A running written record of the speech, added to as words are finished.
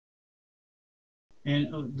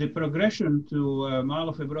And the progression to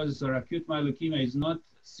myelofibrosis or acute myeloleukemia is not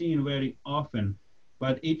seen very often,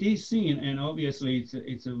 but it is seen, and obviously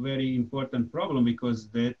it's a very important problem because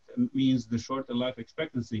that means the shorter life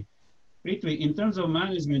expectancy. Prithvi, in terms of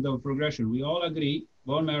management of progression, we all agree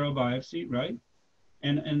bone marrow biopsy, right?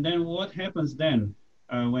 And then what happens then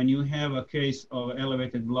when you have a case of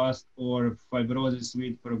elevated blast or fibrosis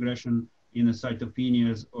with progression in the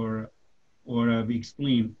cytopenias or a big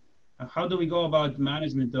spleen? How do we go about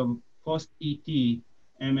management of post-ET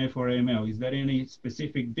MF or AML? Is there any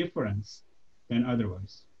specific difference than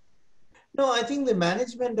otherwise? No, I think the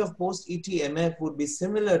management of post-ET-MF would be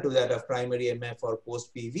similar to that of primary MF or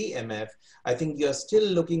post-PV-MF. I think you're still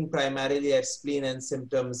looking primarily at spleen and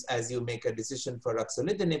symptoms as you make a decision for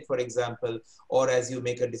ruxolitinib, for example, or as you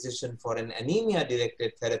make a decision for an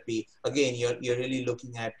anemia-directed therapy. Again, you're really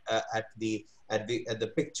looking at the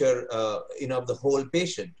picture, of the whole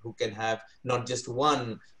patient who can have not just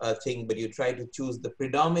one thing, but you try to choose the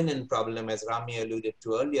predominant problem, as Rami alluded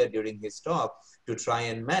to earlier during his talk, to try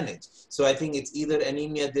and manage. So I think it's either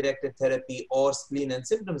anemia-directed therapy or spleen and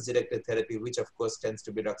symptoms-directed therapy, which of course tends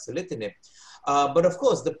to be ruxolitinib. But of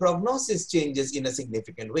course, the prognosis changes in a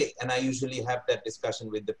significant way, and I usually have that discussion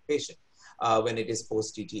with the patient when it is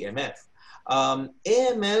post-TTMF.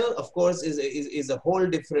 AML, of course, is a whole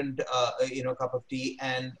different cup of tea,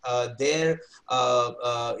 and when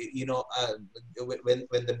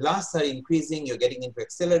the blasts are increasing, you're getting into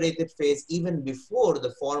accelerated phase even before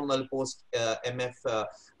the formal post MF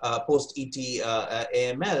post ET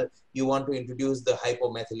AML. You want to introduce the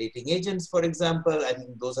hypomethylating agents, for example. I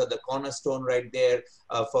think those are the cornerstone right there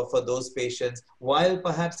for those patients, while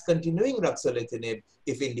perhaps continuing ruxolitinib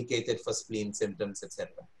if indicated for spleen symptoms, etc.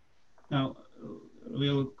 Now,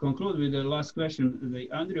 we'll conclude with the last question.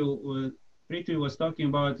 Andrew Prithvi was talking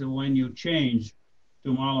about when you change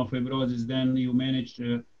to myelofibrosis, then you manage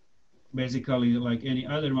basically like any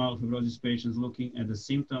other myelofibrosis patients looking at the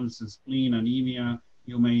symptoms, the spleen, anemia.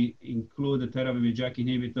 You may include the therapy with JAK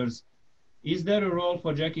inhibitors. Is there a role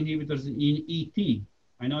for JAK inhibitors in ET?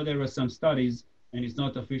 I know there were some studies and it's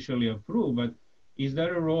not officially approved, but is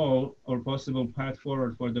there a role or possible path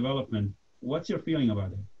forward for development? What's your feeling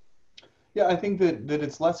about it? Yeah, I think that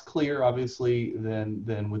it's less clear, obviously,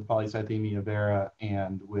 than with polycythemia vera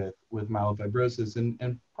and with myelofibrosis,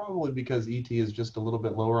 and probably because ET is just a little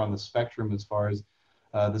bit lower on the spectrum as far as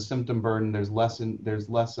the symptom burden. There's less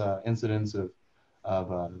incidence of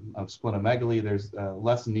splenomegaly. There's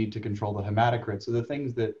less need to control the hematocrit. So the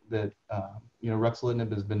things that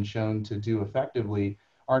ruxolitinib has been shown to do effectively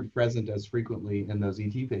aren't present as frequently in those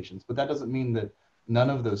ET patients. But that doesn't mean that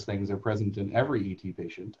none of those things are present in every ET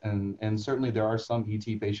patient. And certainly there are some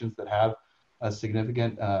ET patients that have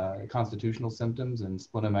significant constitutional symptoms and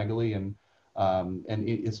splenomegaly, and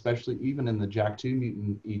especially even in the JAK2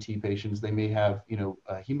 mutant ET patients, they may have,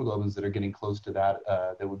 hemoglobins that are getting close to that,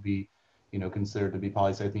 that would be, considered to be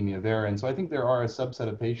polycythemia vera. And so I think there are a subset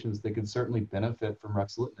of patients that could certainly benefit from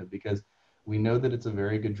ruxolitinib because we know that it's a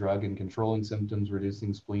very good drug in controlling symptoms,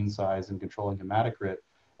 reducing spleen size, and controlling hematocrit.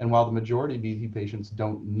 And while the majority of ET patients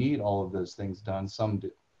don't need all of those things done, some do.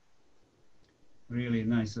 Really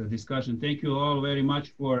nice discussion. Thank you all very much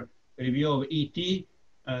for a review of ET.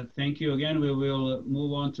 Thank you again. We will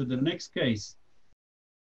move on to the next case.